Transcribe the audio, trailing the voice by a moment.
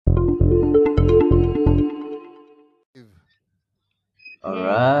All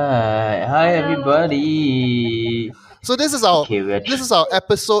right. Hi, everybody. So this is our Okay,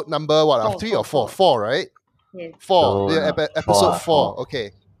 episode number what? Three or four? Four, right? Yes. Four. So, Yeah, no, episode four. four.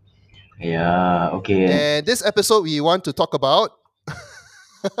 Okay. Yeah. Okay. And this episode we want to talk about.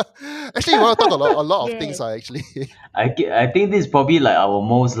 Actually, we want to talk a lot of things. Yes. Actually. I think this is probably like our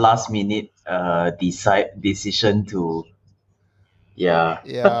most last minute decision to. Yeah.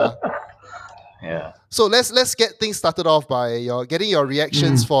 Yeah. Yeah. So let's get things started off by getting your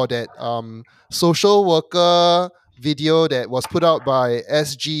reactions for that social worker video that was put out by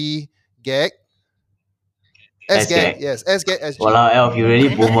SG Gag. SGAG, SGAG. yes, SGAG, SG. Walao, Elf, you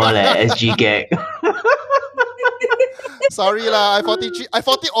really boomer leh. SG gag. Sorry lah, I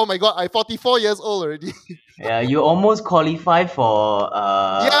 40. Oh my god, I 44 years old already. Yeah, you almost qualify for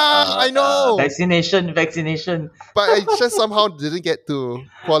I know. vaccination. But I just somehow didn't get to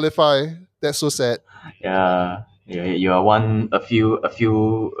qualify. That's so sad. Yeah. You are a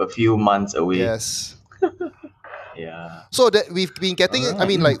few months away. Yes. Yeah. So that we've been getting, I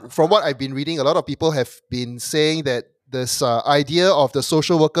mean, like from what I've been reading, a lot of people have been saying that this idea of the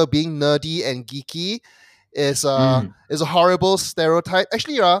social worker being nerdy and geeky is a horrible stereotype.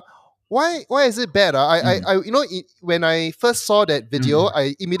 Actually, why is it bad? When I first saw that video,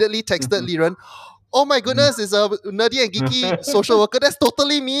 I immediately texted Liren, "Oh my goodness, it's a nerdy and geeky social worker. That's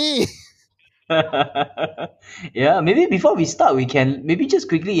totally me." Yeah, maybe before we start, we can maybe just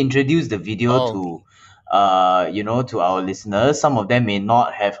quickly introduce the video to to our listeners. Some of them may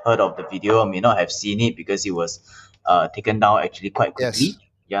not have heard of the video or may not have seen it because it was taken down actually quite quickly.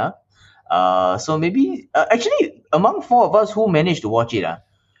 Yes. Yeah. So maybe actually among four of us, who managed to watch it?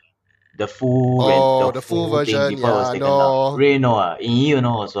 The full the full version. Thing before it was taken down. Ray no you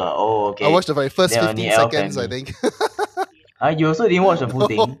know also. Oh, okay. I watched the very first Then 15 only Elf seconds, and I think. You also didn't watch the full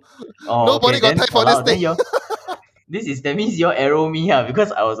thing? Oh, Nobody got time for this walao, then thing. that means you arrow me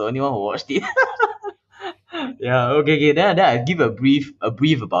because I was the only one who watched it. Yeah, okay. Then I give a brief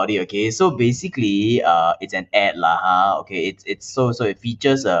about it. Okay, so basically, it's an ad lah, huh? Okay, it's so it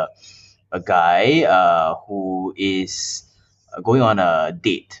features a guy who is going on a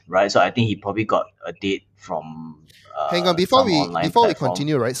date, right? So I think he probably got a date from. Hang on, before we platform.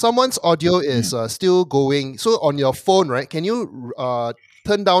 continue, right? Someone's audio is still going. So on your phone, right? Can you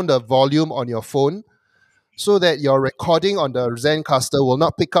turn down the volume on your phone so that your recording on the Zencaster will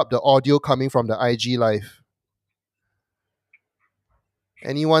not pick up the audio coming from the IG live?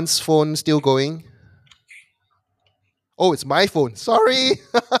 Anyone's phone still going? Oh, it's my phone. Sorry.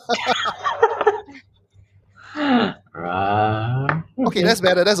 Right. Okay, that's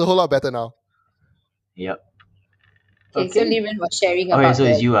better. That's a whole lot better now. Yep. Okay, so Liren was sharing about Okay, so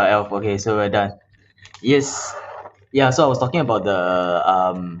it's that. you, Elf. Okay, so we're done. Yes. Yeah, so I was talking about the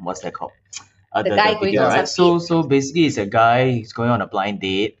what's that called? The guy going video, on right? some So basically it's a guy who's going on a blind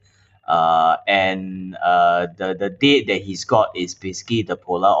date. And the date that he's got is basically the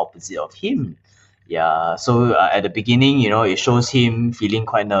polar opposite of him. Yeah, so at the beginning, it shows him feeling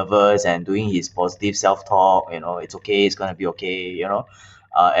quite nervous and doing his positive self-talk, it's okay, it's gonna be okay,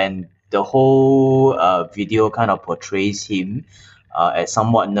 and the whole video kind of portrays him as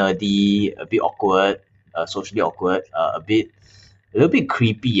somewhat nerdy, a bit awkward, socially awkward, a little bit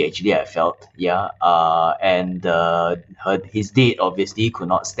creepy actually, I felt. Yeah. And his date obviously could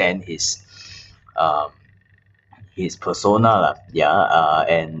not stand his persona lah. Yeah.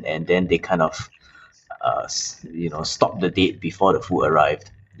 And then they kind of stopped the date before the food arrived.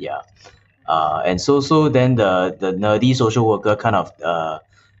 Yeah. And so then the nerdy social worker kind of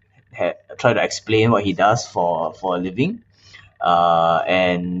tried to explain what he does for a living.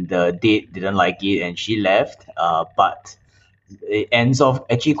 And the date didn't like it and she left. But it ends off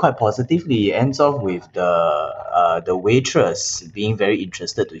actually quite positively. It ends off with the waitress being very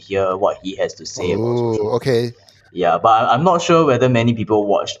interested to hear what he has to say about social work. Okay. Yeah, but I'm not sure whether many people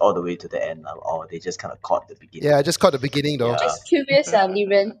watched all the way to the end or they just kind of caught the beginning. Yeah, I just caught the beginning though. Just curious,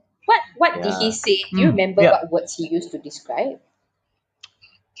 Liren, what did he say? Do you remember what words he used to describe?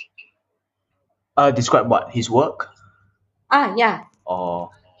 Describe what? His work? Yeah. Or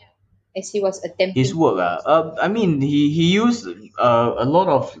as he was attempting his work? I mean, he used a lot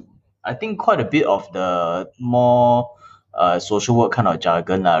of, I think quite a bit of the more social work kind of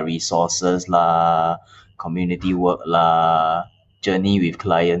jargon lah, resources lah, community work lah, journey with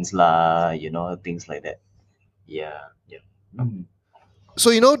clients lah, things like that. Yeah. So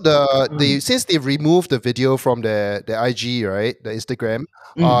since they've removed the video from the IG, right, the Instagram,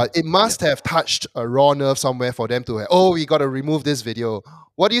 it must have touched a raw nerve somewhere for them to we got to remove this video.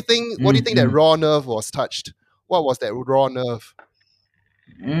 What do you think? What do you think that raw nerve was touched? What was that raw nerve?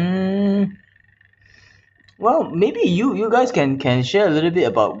 Well, maybe you guys can share a little bit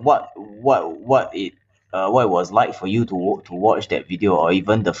about what it was like for you to watch that video, or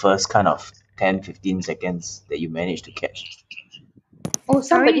even the first kind of 10-15 seconds that you managed to catch. Oh,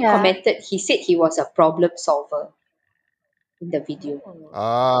 Sorry, somebody commented. He said he was a problem solver in the video.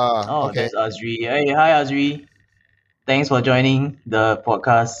 Oh, Okay. that's Azri. Hey, hi Azri. Thanks for joining the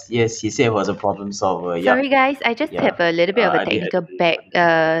podcast. Yes, he said he was a problem solver. Sorry, Yep. guys. I just Yeah. have a little bit of a I did- technical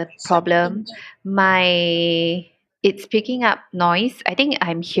problem. It's picking up noise. I think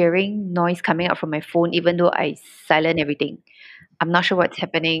I'm hearing noise coming out from my phone, even though I silent everything. I'm not sure what's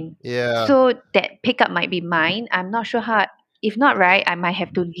happening. Yeah. So that pickup might be mine. I'm not sure how. If not, right, I might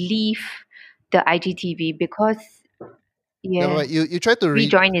have to leave the IGTV because Never mind. You try to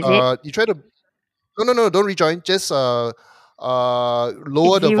rejoin. Is it? you try to no, don't rejoin. Just lower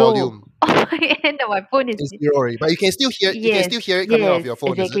It's the zero. volume. Oh my end, my phone is It's zero already. But you can still hear you can still hear it coming out of your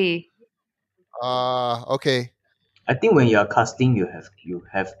phone, is it? exactly. Okay. I think when you're casting, you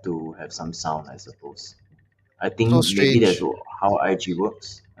have to have some sound, I suppose. I think So maybe that's strange. how IG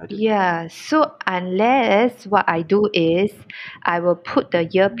works. I don't know. Yeah, so unless what I do is I will put the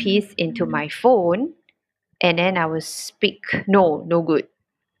earpiece into my phone and then I will speak. No good.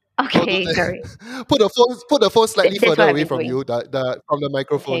 Okay, that. sorry. Put the phone slightly That's further what I've away been from doing. you, from the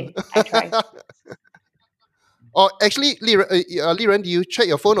microphone. Okay, I try. Or actually, Liren, do you check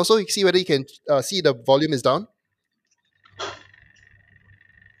your phone also? You see whether you can see the volume is down?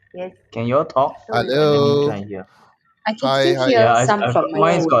 Yes. Can you all talk? So Let me Hello. try and hear. I can Hi, still hi. hear Yeah, some I've from got, my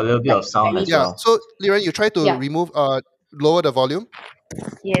mine's phone. got a little bit of Like sound very as Yeah. well. So Liren, you try to Yeah. remove lower the volume.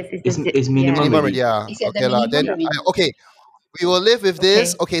 Yes, It's minimum Minimum already. yeah. It's at the Okay lah. minimum Then already. okay. We will live with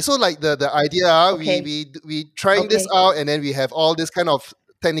this. Okay. Okay, so like the idea, Okay. we trying this Okay. out, and then we have all this kind of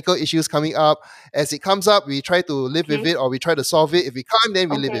technical issues coming up. As it comes up, we try to live with Okay. it, or we try to solve it. If we can't, then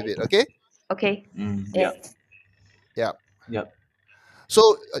we live with Okay. it. Okay. Okay. Yeah. Yes. Yeah. Yep.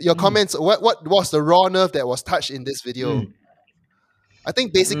 So your comments. What was the raw nerve that was touched in this video? Mm. I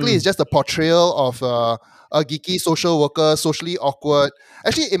think basically it's just a portrayal of a geeky social worker, socially awkward.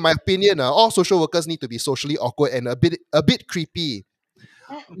 Actually, in my opinion, all social workers need to be socially awkward and a bit creepy.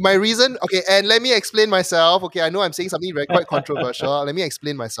 My reason, okay, and let me explain myself. Okay, I know I'm saying something very quite controversial. Let me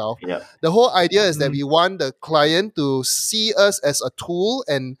explain myself. Yep. The whole idea is that we want the client to see us as a tool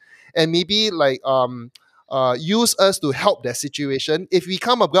and maybe like use us to help their situation. If we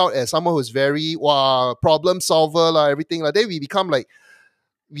come about as someone who's very problem solver everything then we become like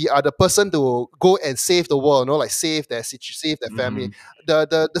we are the person to go and save the world, like save their family.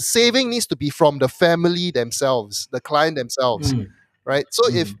 The saving needs to be from the family themselves, the client themselves. Right, so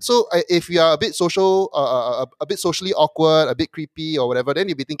if you are a bit a bit socially awkward, a bit creepy or whatever, then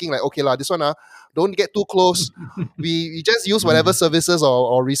you'll be thinking like, okay lah, this one don't get too close. we just use whatever services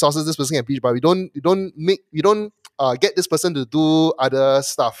or resources this person can reach, but we don't get this person to do other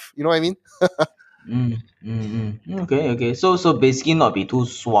stuff. You know what I mean? Okay. So basically, not be too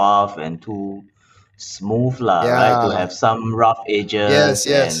suave and too smooth lah, right? To have some rough edges, Yes.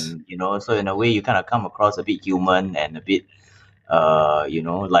 and so in a way you kind of come across a bit human and a bit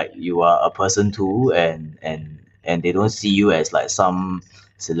like you are a person too, and they don't see you as like some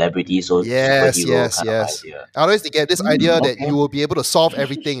celebrity, superhero kind of idea. Otherwise, they get this idea that okay. you will be able to solve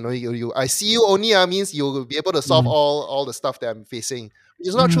everything. You I see you only means you will be able to solve all the stuff that I'm facing, which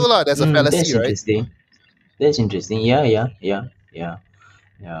is not true lah. There's a fallacy, that's right? interesting. That's interesting. Yeah.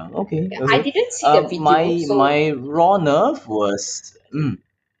 Okay. I didn't see the video. My raw nerve was. Never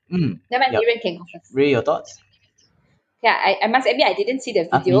mind, Liren can go first. Ray, your thoughts? Yeah, I must admit I didn't see the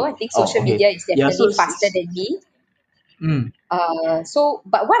video. I think social media is definitely faster than me.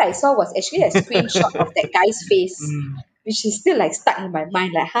 But what I saw was actually a screenshot of that guy's face, which is still like stuck in my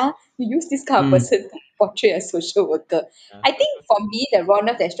mind. Like, you use this kind of person to portray a social worker. I think for me, the raw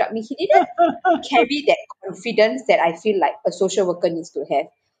nerve that struck me, he didn't carry that confidence that I feel like a social worker needs to have.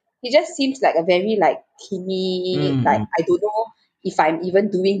 He just seems like a very like timid, like I don't know if I'm even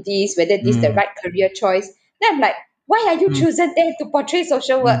doing this, whether this is the right career choice. Then I'm like, why are you chosen there to portray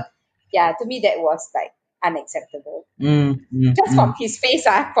social work? Yeah, to me that was like unacceptable. Just from his face,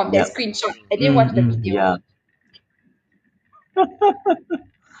 from that screenshot. I didn't watch the video.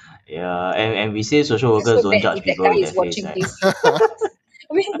 Yeah, and we say social workers don't judge people that guy with is their watching face, this.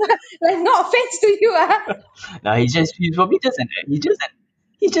 I mean, like, no offense to you, No, he's probably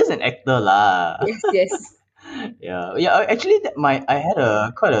he's just an actor lah. Yes. Yeah. Actually, I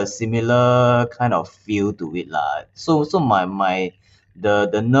had quite a similar kind of feel to it lah. So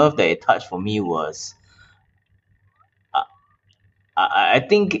the nerve that it touched for me was, I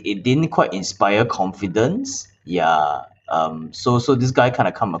think it didn't quite inspire confidence. Yeah. So this guy kind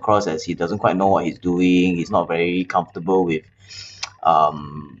of come across as he doesn't quite know what he's doing. He's not very comfortable with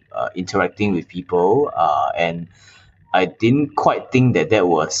interacting with people, and I didn't quite think that that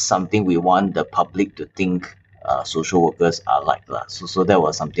was something we want the public to think social workers are like lah. So that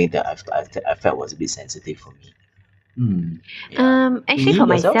was something that I felt was a bit sensitive for me. Yeah. Actually, Amy, for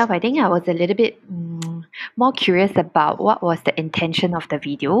yourself? myself, I think I was a little bit more curious about what was the intention of the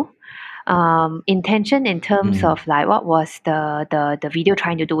video. Intention in terms of like what was the video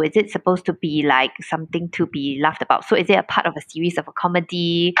trying to do? Is it supposed to be like something to be laughed about? So is it a part of a series of a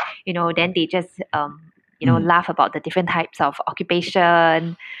comedy? Then they just laugh about the different types of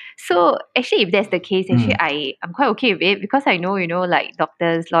occupation. So actually, if that's the case, actually I'm quite okay with it, because I know like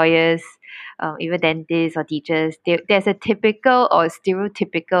doctors, lawyers, even dentists or teachers, there's a typical or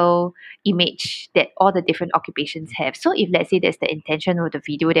stereotypical image that all the different occupations have. So if let's say that's the intention of the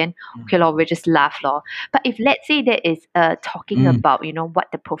video, then okay lor, we'll just laugh lor. But if let's say that is talking about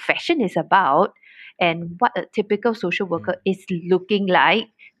what the profession is about and what a typical social worker is looking like,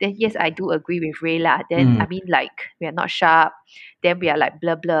 then yes, I do agree with Ray lah. Then I mean, like, we are not sharp, then we are like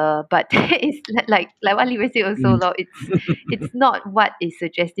blah blah. But it's like what Li Wei said also, lor, it's not what is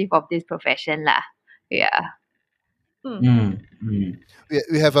suggestive of this profession lah. Yeah.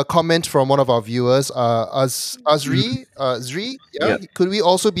 We have a comment from one of our viewers, Azri. Zri, yeah? Could we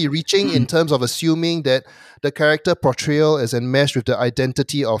also be reaching in terms of assuming that the character portrayal is enmeshed with the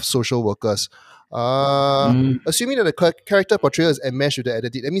identity of social workers? Assuming that the character portrayal is enmeshed with the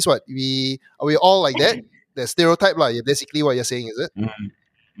identity, that means what? Are we all like that? The stereotype, like, basically what you're saying, is it?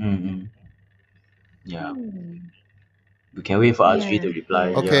 Yeah. We can wait for Azri to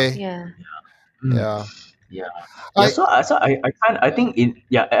reply. Okay. Yeah. Yeah. Yeah. I think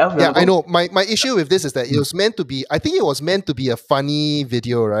Alf, yeah, I know. My issue with this is that it was meant to be. I think it was meant to be a funny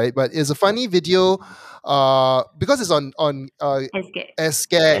video, right? But it's a funny video, because it's on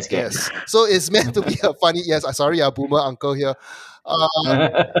SGAG, yes. So it's meant to be a funny. Yes, sorry, boomer uncle here.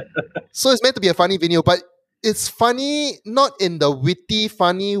 So it's meant to be a funny video, but it's funny not in the witty,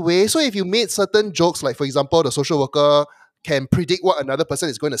 funny way. So if you made certain jokes, like for example, the social worker can predict what another person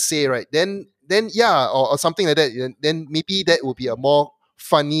is going to say, right? Then yeah, or something like that. Then maybe that will be a more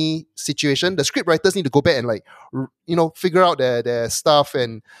funny situation. The script writers need to go back and like figure out their stuff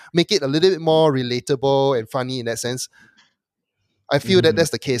and make it a little bit more relatable and funny in that sense. I feel that that's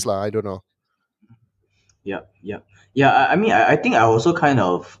the case lah. I don't know. Yeah. I mean, I think I also kind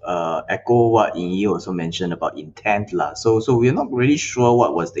of echo what Ying Yi also mentioned about intent lah. So we're not really sure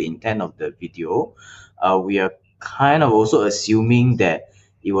what was the intent of the video. We are kind of also assuming that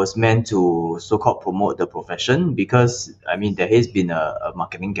it was meant to so-called promote the profession, because I mean there has been a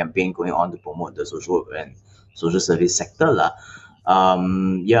marketing campaign going on to promote the social and social service sector lah.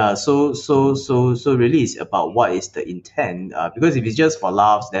 So really it's about what is the intent, because if it's just for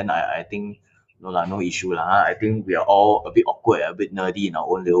laughs, then I think no issue lah. I think we are all a bit awkward, a bit nerdy in our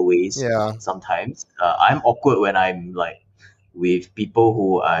own little ways. Yeah. Sometimes I'm awkward when I'm like with people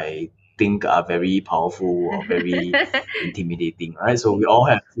who I think are very powerful or very intimidating, right? So we all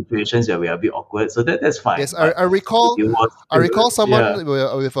have situations where we are a bit awkward. So that's fine. Yes, I recall someone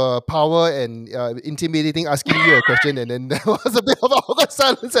with power and intimidating asking you a question, and then there was a bit of awkward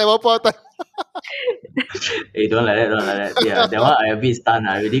silence at one point of time. Hey, don't like that. Yeah, that one I a bit stunned.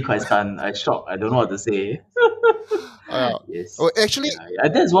 I really quite stunned. I shocked. I don't know what to say. Yes. Oh, actually,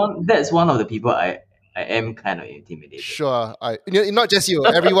 that's one of the people I am kind of intimidated. Sure. Not just you.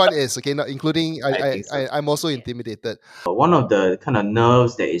 Everyone is, okay, not including I'm also intimidated. One of the kind of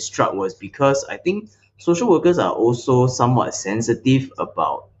nerves that it struck was because I think social workers are also somewhat sensitive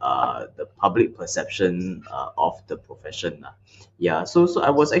about the public perception of the profession. Yeah. So I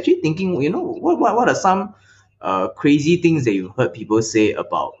was actually thinking, what are some crazy things that you've heard people say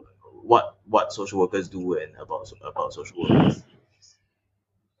about what social workers do and about social workers?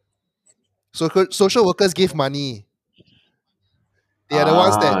 So social workers give money. They are the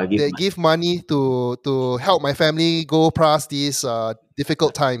ones that give money to help my family go past these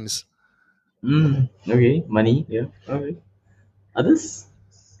difficult times. Okay, money. Yeah. Okay. Others?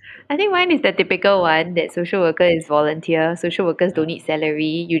 I think mine is the typical one that social worker is volunteer. Social workers don't need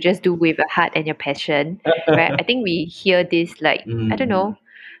salary. You just do with your heart and your passion, right? I think we hear this like I don't know.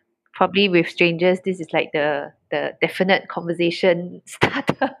 Probably with strangers, this is like the definite conversation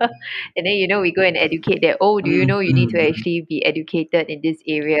starter. And then, we go and educate that, do you know you need to actually be educated in this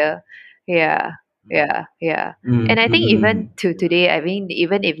area? Yeah. Yeah. Mm, And I think even mm, to today, I mean,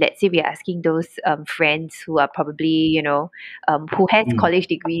 even if let's say we are asking those friends who are probably, who has mm, college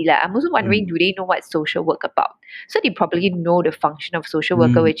degree, like, I'm also wondering, mm, do they know what social work about? So they probably know the function of social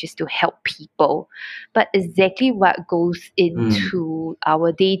worker, mm, which is to help people. But exactly what goes mm, into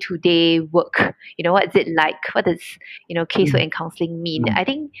our day-to-day work, what is it like? What does, casework mm, and counseling mean? mm, I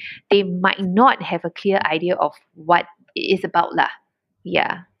think they might not have a clear idea of what it is about lah.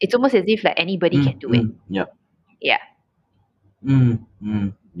 Yeah. It's almost as if like anybody mm, can do it. mm, yep. Yeah.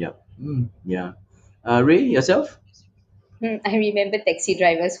 Yep. Yeah. Ray, yourself? I remember taxi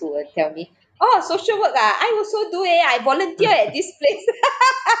drivers who would tell me, "Oh, social work, I also do it. I volunteer at this place."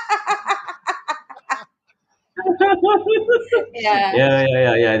 Yeah.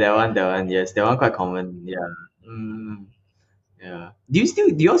 Yeah. That one. Yes, that one quite common. Yeah. Mm, yeah. Do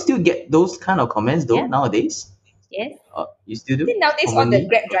you all still get those kind of comments though Yeah. nowadays? Yes. You still I do think nowadays all the commonly?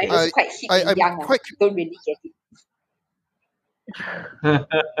 Grab Okay. drivers I, quite hip I and I'm young. quite Don't really get it.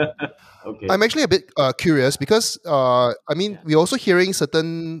 Okay. I'm actually a bit curious because I mean Yeah. we're also hearing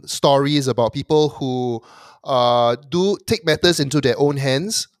certain stories about people who do take matters into their own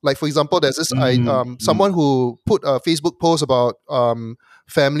hands. Like for example, there's this someone who put a Facebook post about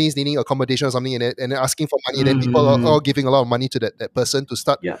families needing accommodation or something in it, and then asking for money. And then people are all giving a lot of money to that person to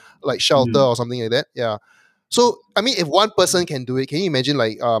start Yeah. like shelter or something like that. Yeah. So I mean, if one person can do it, can you imagine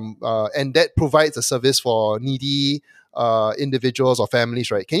like and that provides a service for needy individuals or families,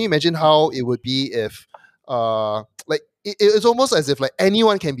 right? Can you imagine how it would be if like it's almost as if like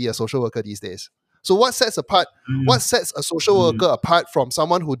anyone can be a social worker these days. So what sets a social worker apart from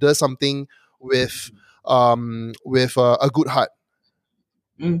someone who does something with a good heart?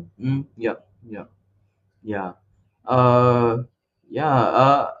 Yep. Yep. Yeah. Uh,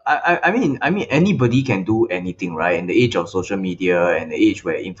 yeah. I mean, anybody can do anything, right? In the age of social media and the age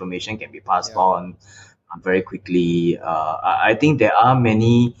where information can be passed Yeah. on very quickly, I think there are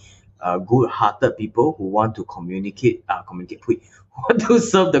many good-hearted people who want to who want to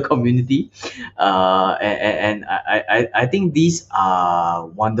serve the community, and I think these are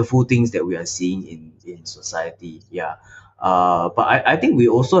wonderful things that we are seeing in society. Yeah. But I think we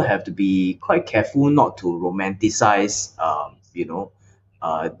also have to be quite careful not to romanticize,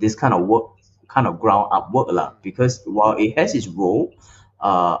 this kind of work, kind of ground up work lah. Because while it has its role,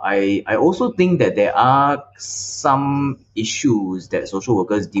 I also think that there are some issues that social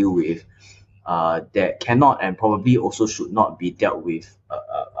workers deal with, that cannot and probably also should not be dealt with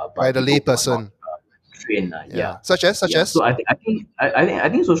by By the people who are not layperson. trained. Yeah. Yeah. Such as So I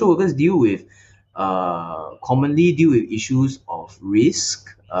think social workers commonly deal with issues of risk,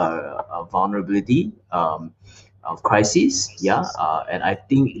 vulnerability, of crisis. Yeah. And I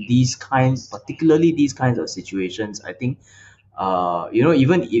think particularly these kinds of situations, I think,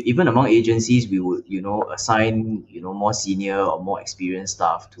 even among agencies, we would, assign, more senior or more experienced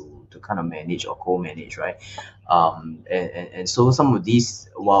staff to kind of manage or co-manage, right? And so some of these,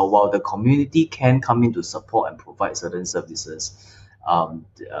 while the community can come in to support and provide certain services,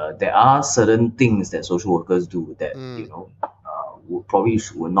 there are certain things that social workers do that, mm,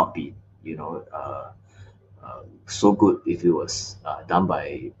 would not be, you know, so good if it was done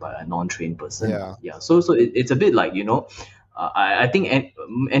by a non-trained person. yeah. Yeah. So it's a bit like, I think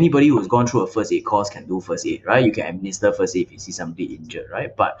anybody who's gone through a first aid course can do first aid, right? You can administer first aid if you see somebody injured,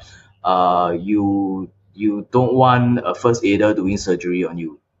 right? But you don't want a first aider doing surgery on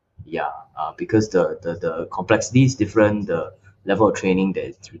you. Yeah. Because the complexity is different, the level of training that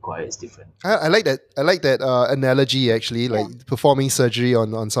is required is different. I like that. I like that analogy actually. Yeah. Like performing surgery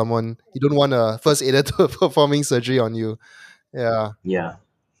on someone. You don't want a first aider to performing surgery on you. Yeah, Yeah.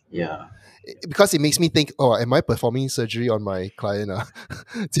 Yeah. because it makes me think. Oh, am I performing surgery on my client?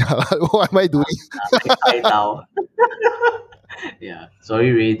 Yeah, what am I doing? I now. Yeah,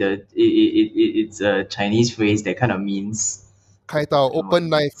 sorry, Ray. It's a Chinese phrase that kind of means, Kai I Tao, don't know what open it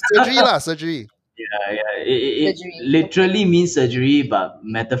knife means. surgery lah, surgery. Yeah. It Surgery. literally means surgery, but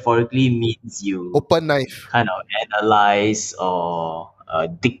metaphorically means you Open knife. kind of analyze or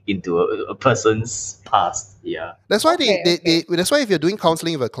dig into a person's past. Yeah. That's why Okay. that's why if you're doing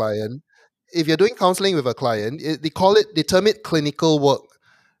counseling with a client, they call it they term it clinical work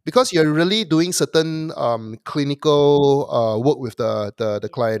because you're really doing certain clinical work with the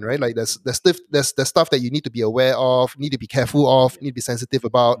client, right? Like there's stuff that you need to be aware of, need to be careful of, need to be sensitive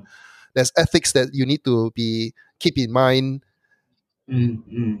about. There's ethics that you need to be keep in mind. Yeah.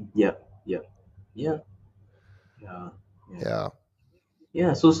 Yeah. Yeah. Yeah. Yeah. Yeah.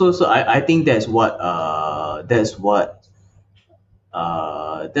 Yeah. So I think that's what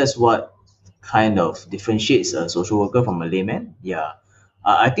kind of differentiates a social worker from a layman. Yeah.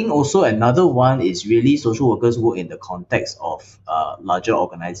 I think also another one is really social workers work in the context of larger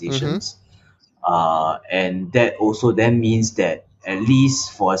organizations. And that also then means that at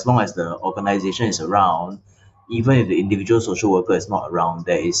least for as long as the organization is around, even if the individual social worker is not around,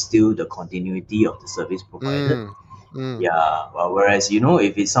 there is still the continuity of the service provided. Yeah. Whereas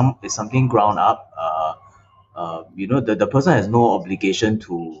if it's something ground up, the person has no obligation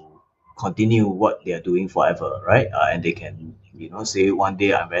to continue what they are doing forever, right? And they can say one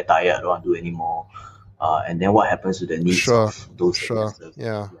day I'm very tired, I don't want to do anymore. And then what happens to the needs Sure, of those that they sure, serve?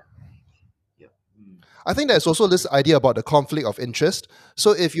 yeah. Yeah. I think there's also this idea about the conflict of interest.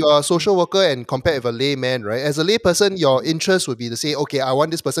 So if you are a social worker and compare with a layman, right? As a layperson, your interest would be to say, okay, I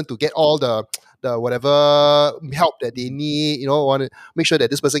want this person to get all the whatever help that they need. Want to make sure that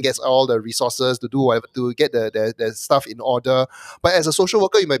this person gets all the resources to do whatever to get the stuff in order. But as a social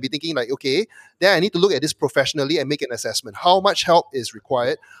worker, you might be thinking like, okay, then I need to look at this professionally and make an assessment. How much help is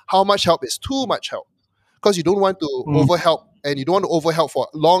required? How much help is too much help? Because you don't want to overhelp, and you don't want to overhelp for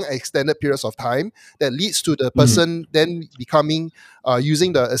long extended periods of time that leads to the person then becoming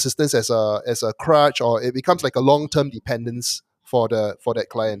using the assistance as a crutch, or it becomes like a long-term dependence for that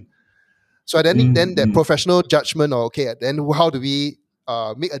client. So I think then that professional judgment, or okay, then how do we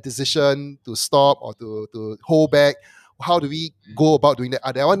make a decision to stop or to hold back? How do we go about doing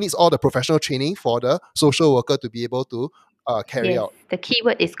that? That one needs all the professional training for the social worker to be able to carry out. The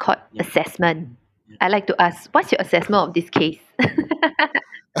keyword is called assessment. I like to ask, what's your assessment of this case?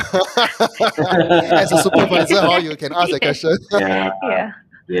 As a supervisor, how you can ask the question. Yeah.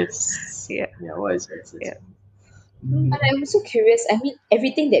 Yes. Yeah. What is it? Yeah. And I'm also curious. I mean,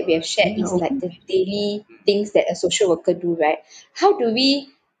 everything that we have shared is like the daily things that a social worker do, right? How do we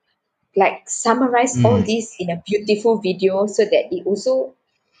like summarize all this in a beautiful video so that it also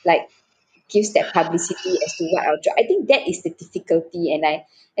like gives that publicity as to what our job? I think that is the difficulty, and I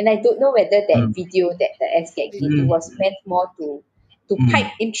don't know whether that video that the SGAG did, it was meant more to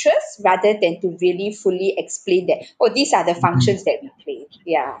pipe interest rather than to really fully explain that, oh, these are the functions that we play.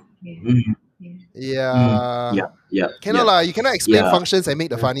 Yeah. Yeah. Cannot lah. You cannot explain functions and make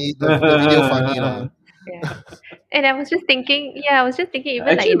the video funny lah. Yeah. And I was just thinking,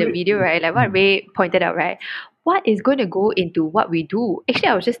 even like in the video, right? Like what Ray pointed out, right? What is going to go into what we do? Actually,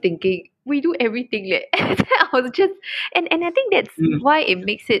 I was just thinking, we do everything. I was just, and I think that's why it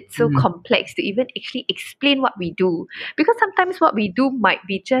makes it so complex to even actually explain what we do. Because sometimes what we do might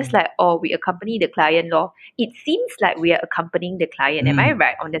be just like, oh, we accompany the client, law. It seems like we are accompanying the client. Am I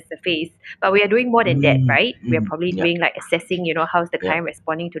right on the surface? But we are doing more than that, right? We are probably doing like assessing, how's the client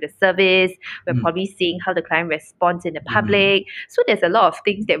responding to the service. We're probably seeing how the client responds in the public. So there's a lot of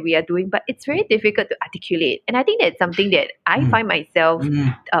things that we are doing, but it's very difficult to articulate. And I think that's something that I find myself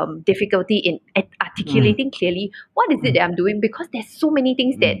difficulty in articulating clearly what is it that I'm doing, because there's so many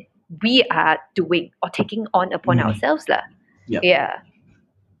things that we are doing or taking on upon ourselves. Yeah.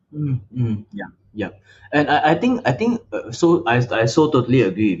 And I think so I so totally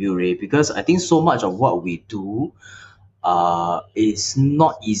agree with you, Ray, because I think so much of what we do is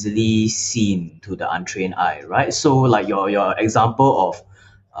not easily seen to the untrained eye, right? So like your example of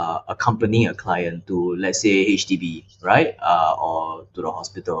accompanying a client to, let's say, HDB, right? Or to the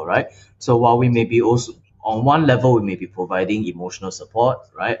hospital, right? So while we may be also on one level, we may be providing emotional support,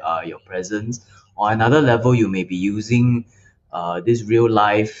 right? Your presence. On another level, you may be using this real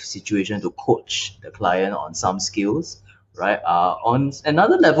life situation to coach the client on some skills, right? On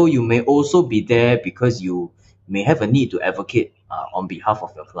another level, you may also be there because you may have a need to advocate on behalf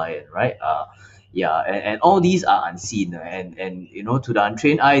of your client, right? And all these are unseen, and to the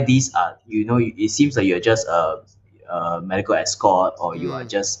untrained eye, these are, it seems like you're just a medical escort, or you are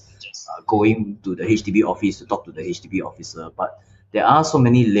just going to the HDB office to talk to the HDB officer. But there are so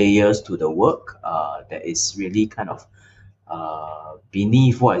many layers to the work that is really kind of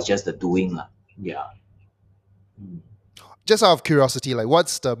beneath what is just the doing. Just out of curiosity, like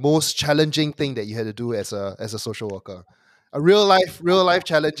what's the most challenging thing that you had to do as a social worker? A real life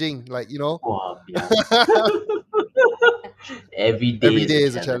challenging, like Wow, yeah. Every day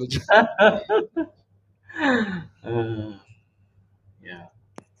is a challenge.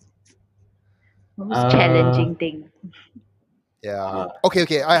 Most challenging thing. Yeah.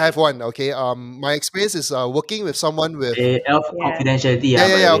 Okay. I have one. Okay. My experience is working with someone with confidentiality.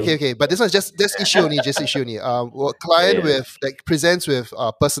 Okay. But this one's just issue only. Client with that presents with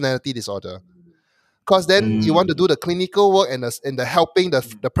personality disorder. Because then you want to do the clinical work and the helping,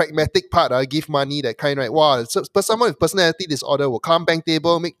 the pragmatic part, give money, that kind, right? Wow. So, but someone with personality disorder will come bank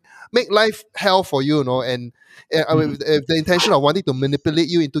table, make life hell for you, and with the intention of wanting to manipulate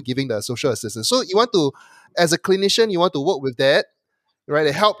you into giving the social assistance. So you want to, as a clinician, you want to work with that, right?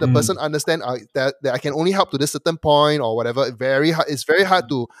 They help the person understand that I can only help to this certain point or whatever. It's very hard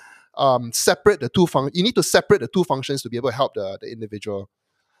to separate the two you need to separate the two functions to be able to help the individual.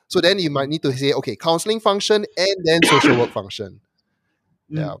 So then you might need to say, okay, counseling function and then social work function.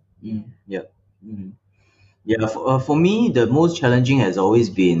 Yeah. Yeah. Yeah, for me, the most challenging has always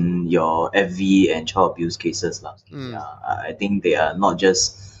been your FV and child abuse cases. Lah. Yeah, I think they are not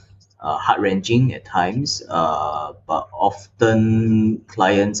just heart-wrenching at times, but often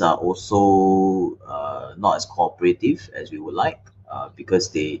clients are also not as cooperative as we would like,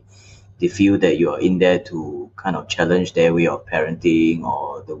 because they feel that you are in there to kind of challenge their way of parenting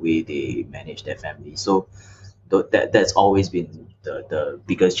or the way they manage their family. So that's always been the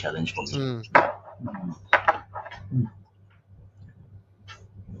biggest challenge for me. I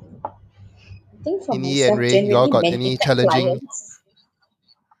think for Ini and myself, Ray, you all generally got any challenging?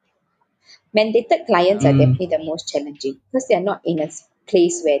 mandated clients are definitely the most challenging because they're not in a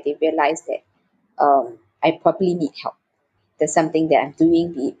place where they realize that I probably need help. There's something that I'm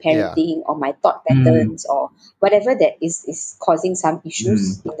doing, be it parenting or my thought patterns or whatever that is causing some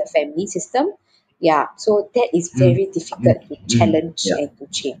issues in the family system. Yeah, so that is very difficult to challenge and to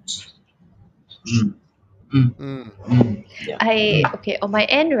change. Okay, on my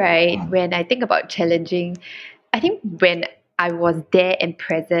end, right, when I think about challenging, I think when I was there and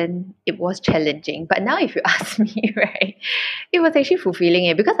present, it was challenging. But now if you ask me, right, it was actually fulfilling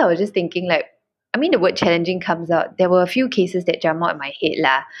it because I was just thinking like, I mean, the word challenging comes out. There were a few cases that jump out in my head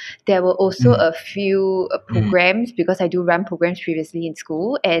lah. There were also a few programs because I do run programs previously in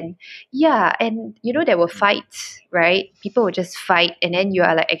school, and yeah, and you know there were fights, right? People would just fight, and then you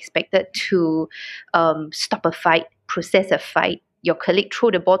are like expected to stop a fight, process a fight. Your colleague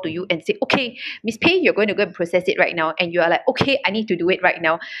throw the ball to you and say, okay, Miss Pei, you're going to go and process it right now. And you are like, okay, I need to do it right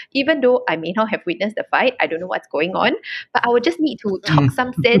now. Even though I may not have witnessed the fight, I don't know what's going on, but I would just need to talk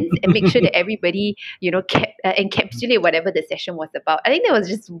some sense and make sure that everybody, you know, encapsulate whatever the session was about. I think there was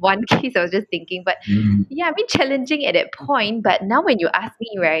just one case I was just thinking, but yeah, I mean, challenging at that point. But now when you ask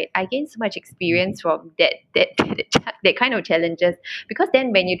me, right, I gained so much experience from that kind of challenges, because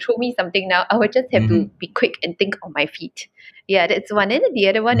then when you throw me something now, I would just have to be quick and think on my feet. Yeah, that's one. And then the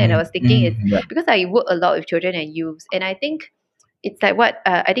other one that I was thinking is because I work a lot with children and youths, and I think it's like what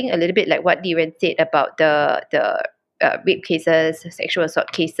I think a little bit like what Liren said about the rape cases, sexual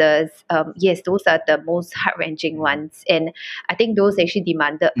assault cases. Yes, those are the most heart-wrenching ones, and I think those actually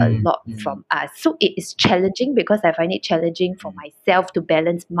demanded a lot from us. So it is challenging because I find it challenging for myself to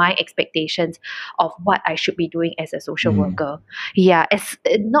balance my expectations of what I should be doing as a social worker. Yeah, it's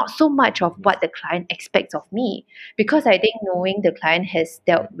not so much of what the client expects of me, because I think knowing the client has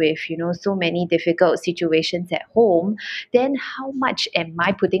dealt with, you know, so many difficult situations at home, then how much am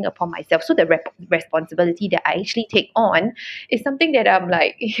I putting upon myself? So the responsibility that I actually take on is something that I'm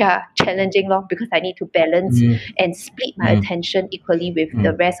like, yeah, challenging long, because I need to balance and split my attention equally with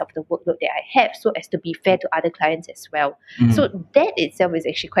the rest of the workload that I have, so as to be fair to other clients as well. So that itself is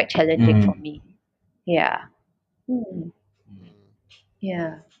actually quite challenging for me. Yeah.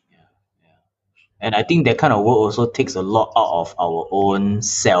 Yeah. And I think that kind of work also takes a lot out of our own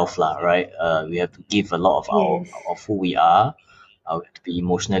self, lah, right? We have to give a lot of our Yes. of who we are. We have to be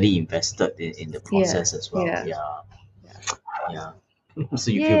emotionally invested in the process as well. Yeah. Yeah.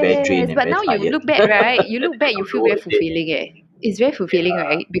 So you feel very drained and But very now tired. you look back, right? You look back, you feel very fulfilling. It's very fulfilling,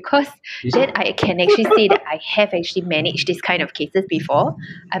 right? Because then I can actually say that I have actually managed this kind of cases before.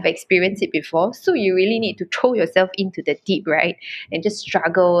 I've experienced it before. So you really need to throw yourself into the deep, right? And just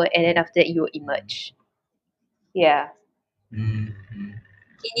struggle, and then after that you emerge. Yeah. Kini,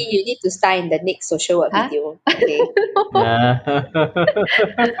 you need to star in the next social work Huh? video. Okay.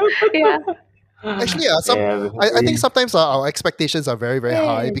 Yeah. Actually, I think sometimes our expectations are very, very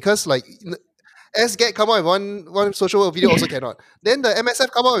high Yes. because like SGAT come out with one social work video also cannot. Then the MSF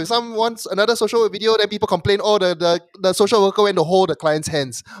come out with another social work video, then people complain, oh the social worker went to hold the client's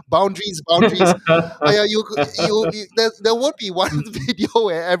hands. Boundaries. There won't be one video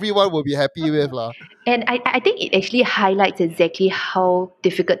where everyone will be happy with lah. And I think it actually highlights exactly how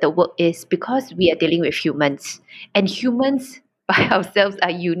difficult the work is, because we are dealing with humans. And humans by ourselves are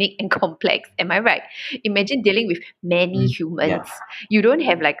unique and complex. Am I right? Imagine dealing with many humans. You don't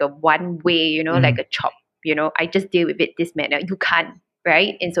have like a one way, you know, like a chop, you know, I just deal with it this manner. You can't,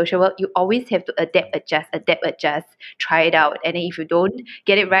 right? In social work, you always have to adapt, adjust, try it out. And then if you don't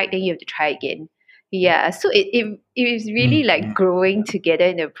get it right, then you have to try again. Yeah, so it is really like growing together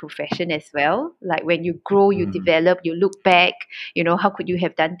in the profession as well. Like when you grow, you develop, you look back, you know, how could you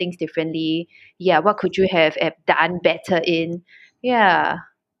have done things differently? Yeah, what could you have done better in? Yeah.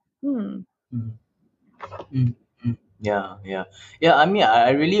 Yeah. I mean, I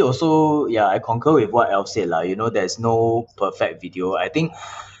really also, I concur with what Elf said, lah. There's no perfect video. I think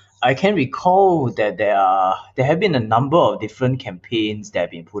I can recall that there have been a number of different campaigns that have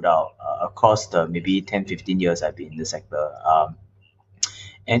been put out across the maybe 10, 15 years I've been in the sector.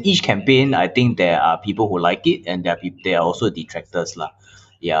 And each campaign, I think there are people who like it, and there are also detractors, lah.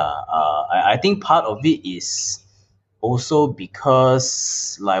 Yeah. I think part of it is also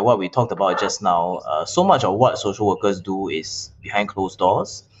because, like what we talked about just now, so much of what social workers do is behind closed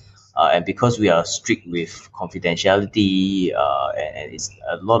doors, and because we are strict with confidentiality, and it's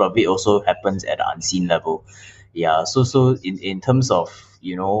a lot of it also happens at the unseen level. Yeah. So in terms of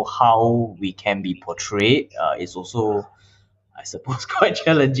how we can be portrayed, it's also, I suppose, quite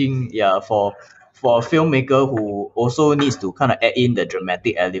challenging. Yeah, for a filmmaker who also needs to kind of add in the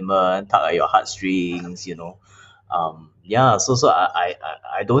dramatic element, tug at your heartstrings. Yeah. So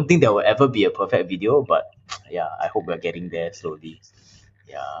I don't think there will ever be a perfect video, but yeah, I hope we're getting there slowly.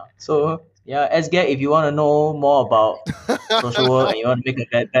 Yeah. So yeah, Asgad, if you want to know more about social work and you want to make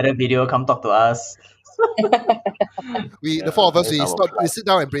a better video, come talk to us. The four of us, that's our we plug. sit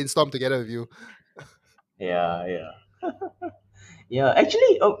down and brainstorm together with you. Yeah. Yeah,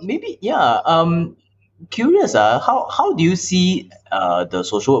 actually, maybe, yeah. Curious. How do you see the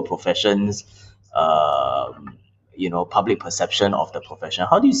social work professions, public perception of the profession?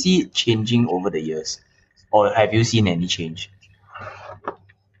 How do you see it changing over the years, or have you seen any change?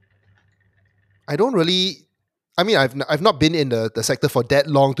 I don't really. I mean, I've not been in the sector for that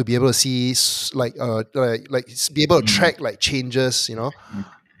long to be able to see be able to track like changes.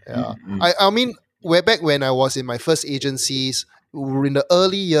 Yeah. I mean, way back when I was in my first agencies, in the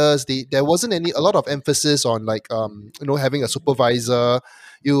early years, there wasn't a lot of emphasis on like having a supervisor.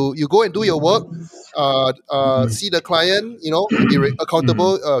 You go and do your work, see the client, be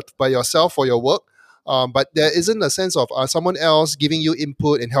accountable by yourself for your work. But there isn't a sense of someone else giving you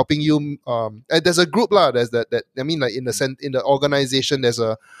input and helping you. And there's a group lah. There's that. I mean, like in the organization, there's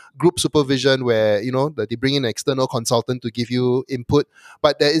a group supervision where that they bring in an external consultant to give you input,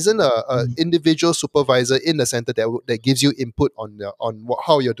 but there isn't a individual supervisor in the center that gives you input on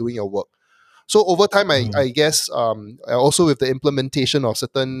how you're doing your work. So over time, I guess also with the implementation of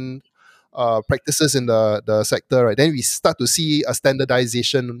certain practices in the sector, right, then we start to see a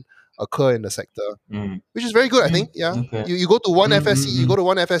standardization occur in the sector, which is very good, I think. Yeah, Okay. you go to one FSC, you go to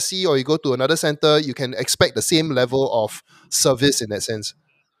one FSC, or you go to another center, you can expect the same level of service in that sense.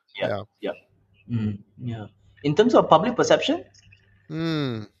 Yeah. Yeah. In terms of public perception.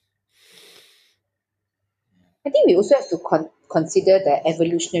 I think we also have to consider the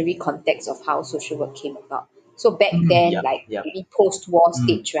evolutionary context of how social work came about. So back then, Yeah. maybe post-war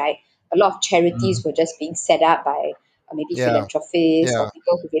stage, right? A lot of charities were just being set up by maybe philanthropists or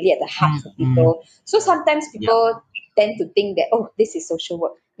people who really at the heart of people. So sometimes people tend to think that, oh, this is social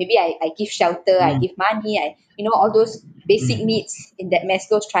work. Maybe I give shelter, I give money, all those basic needs in that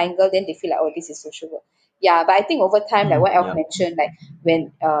Maslow's triangle, then they feel like, oh, this is social work. Yeah, but I think over time, like what Elf mentioned, like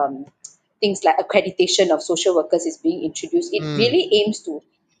when things like accreditation of social workers is being introduced, it really aims to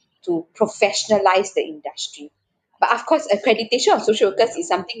professionalize the industry. But of course, accreditation of social workers is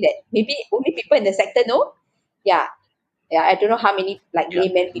something that maybe only people in the sector know. Yeah. I don't know how many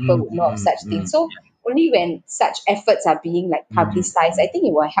layman people would know of such things. So only when such efforts are being publicized, I think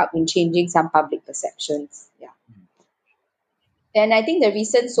it will help in changing some public perceptions. Yeah. And I think the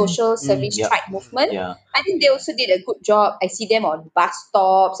recent social service strike movement, I think they also did a good job. I see them on bus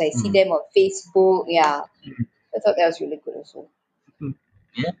stops. I see them on Facebook. Yeah. I thought that was really good also.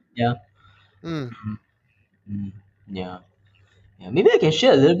 Yeah. Yeah. Maybe I can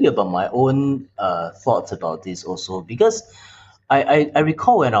share a little bit about my own thoughts about this also, because I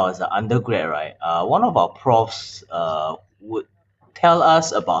recall when I was an undergrad, right? One of our profs would tell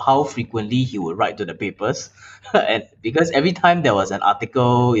us about how frequently he would write to the papers, and because every time there was an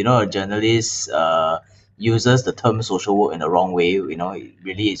article, a journalist uses the term social work in the wrong way. It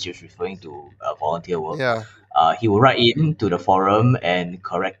really is just referring to volunteer work. Yeah. He would write in to the forum and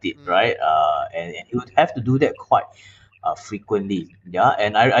correct it, right? And he would have to do that quite frequently. Yeah,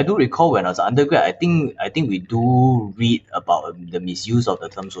 and I do recall when I was undergrad, I think we do read about the misuse of the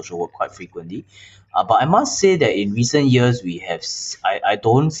term social work quite frequently. But I must say that in recent years we have I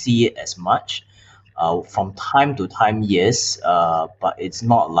don't see it as much. From time to time, yes, but it's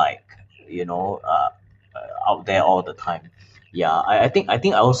not like out there all the time. Yeah, I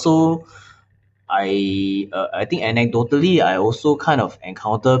also I think anecdotally, I also kind of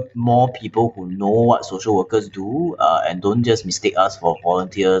encounter more people who know what social workers do, and don't just mistake us for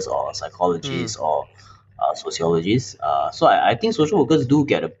volunteers or psychologists or sociologists. So I think social workers do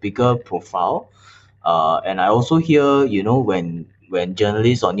get a bigger profile, And I also hear, when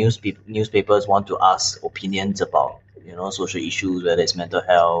journalists or newspapers want to ask opinions about, social issues, whether it's mental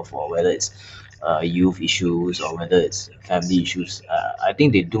health or whether it's youth issues or whether it's family issues, I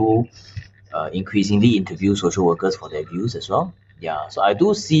think they do increasingly interview social workers for their views as well. Yeah, so I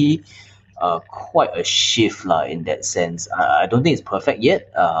do see quite a shift lah in that sense. I don't think it's perfect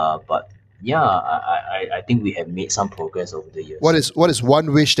yet, but yeah, I think we have made some progress over the years. What is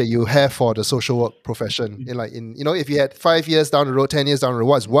one wish that you have for the social work profession? If you had 5 years down the road, 10 years down the road,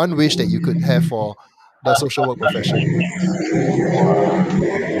 what's one wish that you could have for the social work profession?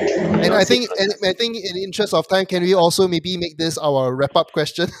 And I think in the interest of time, can we also maybe make this our wrap up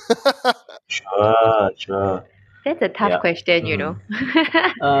question? Sure. That's a tough Yeah. question,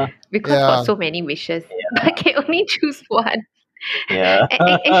 because Yeah. got so many wishes, but can only choose one. Yeah.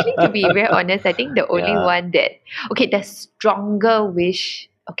 Actually, to be very honest, I think the only Yeah. one that the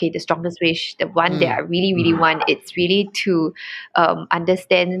strongest wish, the one that I really, really want, it's really to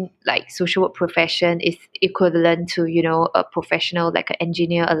understand like social work profession is equivalent to a professional like an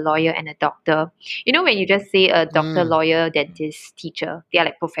engineer, a lawyer, and a doctor. When you just say a doctor, lawyer, dentist, teacher, they are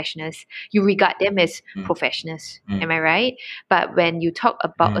like professionals. You regard them as professionals. Am I right? But when you talk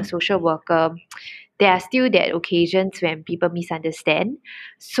about a social worker, there are still that occasions when people misunderstand.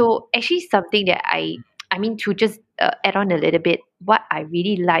 So actually something that I mean, to just add on a little bit, what I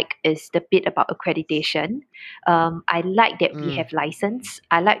really like is the bit about accreditation. I like that we have license.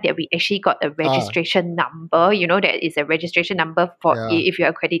 I like that we actually got a registration number. That is a registration number for if you're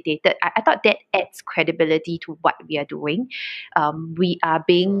accredited. I thought that adds credibility to what we are doing. We are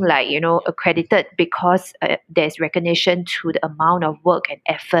being accredited because there's recognition to the amount of work and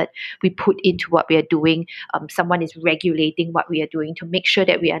effort we put into what we are doing. Someone is regulating what we are doing to make sure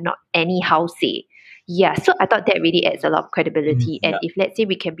that we are not anyhow say. Yeah, so I thought that really adds a lot of credibility. And if let's say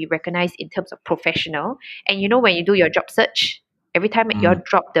we can be recognized in terms of professional, and when you do your job search, every time you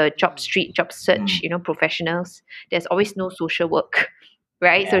drop the job search, professionals, there's always no social work,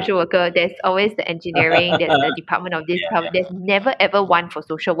 right? Yeah. Social worker, there's always the engineering, there's the department of this, there's never ever one for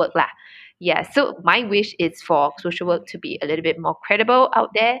social work lah. Yeah, so my wish is for social work to be a little bit more credible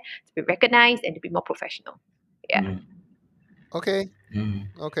out there, to be recognized, and to be more professional. Yeah. Okay. Mm.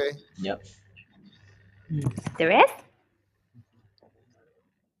 Okay. Yep. The rest?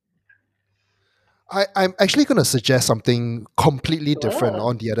 I'm actually going to suggest something completely different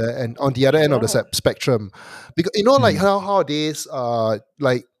on the other end of the spectrum, because like how nowadays,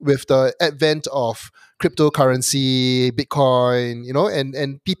 like with the advent of cryptocurrency, Bitcoin,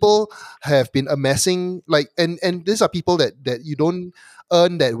 and people have been amassing and these are people that you don't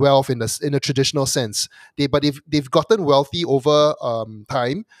earn that wealth in a traditional sense. They've gotten wealthy over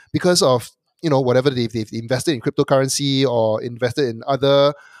time because of whatever they've invested in cryptocurrency or invested in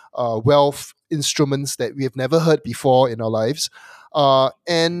other wealth instruments that we have never heard before in our lives,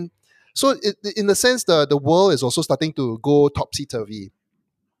 and so in a sense the world is also starting to go topsy-turvy.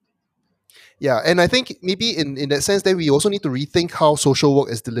 Yeah, and I think maybe in that sense then we also need to rethink how social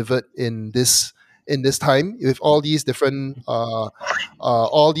work is delivered in this time, with all these different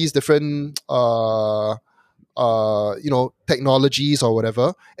technologies or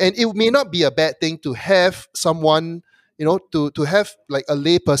whatever. And it may not be a bad thing to have someone, to have like a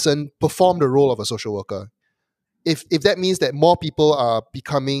lay person perform the role of a social worker, if that means that more people are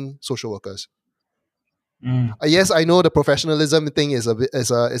becoming social workers. Yes, I know the professionalism thing is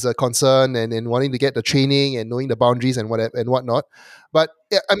a concern, and wanting to get the training and knowing the boundaries and whatever and whatnot. But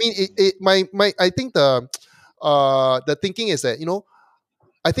I mean, I think the thinking is that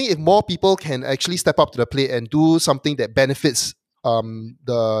I think if more people can actually step up to the plate and do something that benefits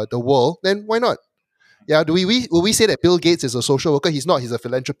the world, then why not? Yeah, will we say that Bill Gates is a social worker? He's not. He's a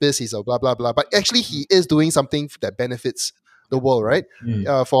philanthropist. He's a blah blah blah. But actually, he is doing something that benefits the world, right?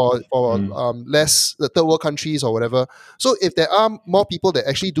 For less the third world countries or whatever. So if there are more people that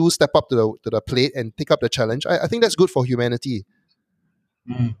actually do step up to the plate and take up the challenge, I think that's good for humanity.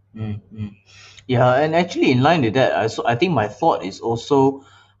 Yeah, and actually in line with that, I think my thought is also,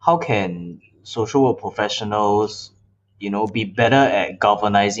 how can social work professionals be better at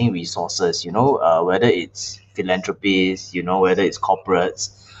galvanizing resources, whether it's philanthropists, whether it's corporates,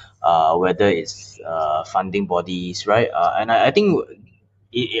 whether it's funding bodies, right? And I think,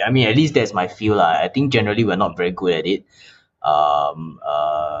 I mean, at least that's my feel. I think generally we're not very good at it. And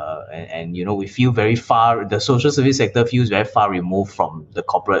we feel very far, the social service sector feels very far removed from the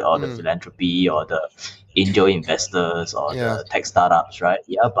corporate or the philanthropy or the angel investors or the tech startups, right?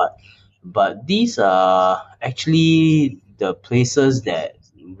 Yeah, but these are actually the places that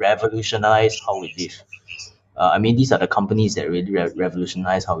revolutionize how we live. I mean, these are the companies that really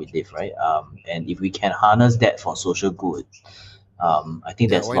revolutionize how we live, right? And if we can harness that for social good, I think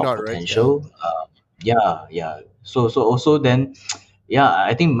Yeah, there's a why lot of not, right? potential. Yeah. So also then, yeah,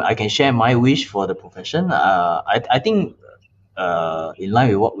 I think I can share my wish for the profession. I think in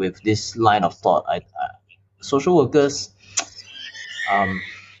line with with this line of thought, social workers, um,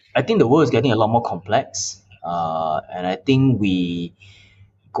 I think the world is getting a lot more complex, and I think we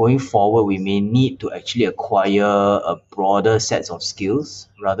going forward we may need to actually acquire a broader sets of skills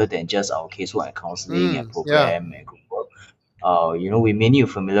rather than just our casework and counseling and Yeah, program and group work. We may need to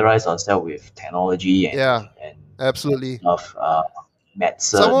familiarize ourselves with technology yeah, and absolutely. stuff,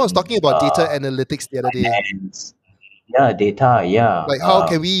 Someone was talking medicine, about data analytics the other day. finance, yeah, data, yeah, Like, how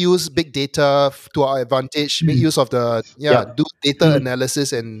can we use big data to our advantage? Make use of yep, do data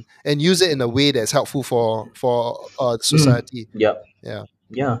analysis and use it in a way that's helpful for society. yep.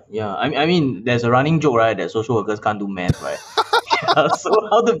 Yeah. Yeah. I mean, there's a running joke, right, that social workers can't do math, right? So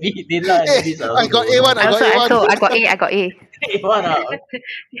how to be data Hey, analysts? I I also got don't A1. know. I got A1. I got A. I got A.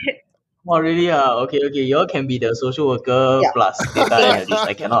 What Oh, really? Okay. You all can be the social worker Yeah. plus data I think analyst.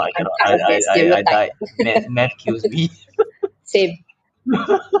 I cannot. I'm part of that I stereotype. died. Math kills me. Same.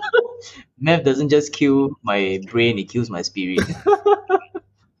 Math doesn't just kill my brain; it kills my spirit.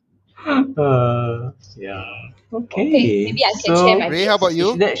 Yeah. Okay, Okay. maybe I can share my Ray, how about wish.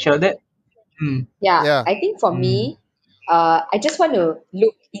 you? Shall that? Hmm. Yeah, Yeah. I think for me, I just want to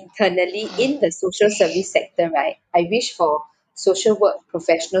look internally in the social service sector, right? I wish for social work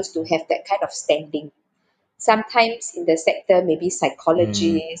professionals to have that kind of standing. Sometimes in the sector, maybe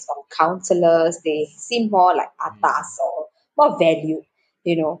psychologists or counselors, they seem more like atas or more valued,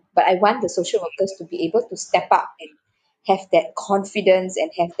 But I want the social workers to be able to step up and have that confidence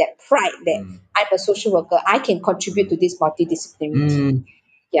and have that pride that I'm a social worker. I can contribute to this multidisciplinary team. Mm,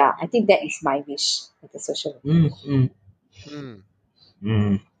 Yeah, I think that is my wish as a social worker. mm, mm, Hmm.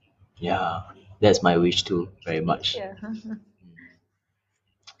 mm. Yeah, that's my wish too, very much. Yeah.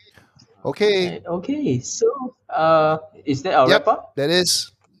 Okay. Right. Okay, so is that our Yep. wrap up? That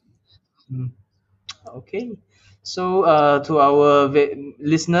is. Okay. So to our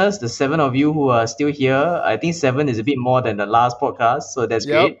listeners, the seven of you who are still here, I think seven is a bit more than the last podcast, so that's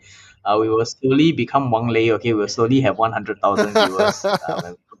Yep. great. We will slowly become Wang Lei. Okay, we'll slowly have 100,000 viewers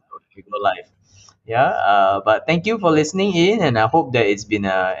when we go live. Yeah. But thank you for listening in, and I hope that it's been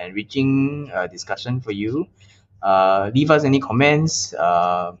an enriching discussion for you. Leave us any comments.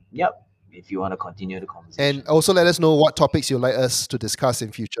 Yep. If you want to continue the conversation. And also let us know what topics you'd like us to discuss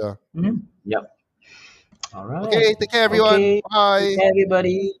in future. Yep. All right. Okay, take care, everyone. Okay. Bye. Take care,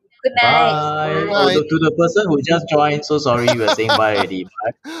 everybody. Good night. Bye. Good Oh, night. to the person who just joined, so sorry, we're saying bye already.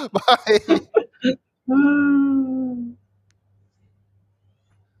 Bye. Bye.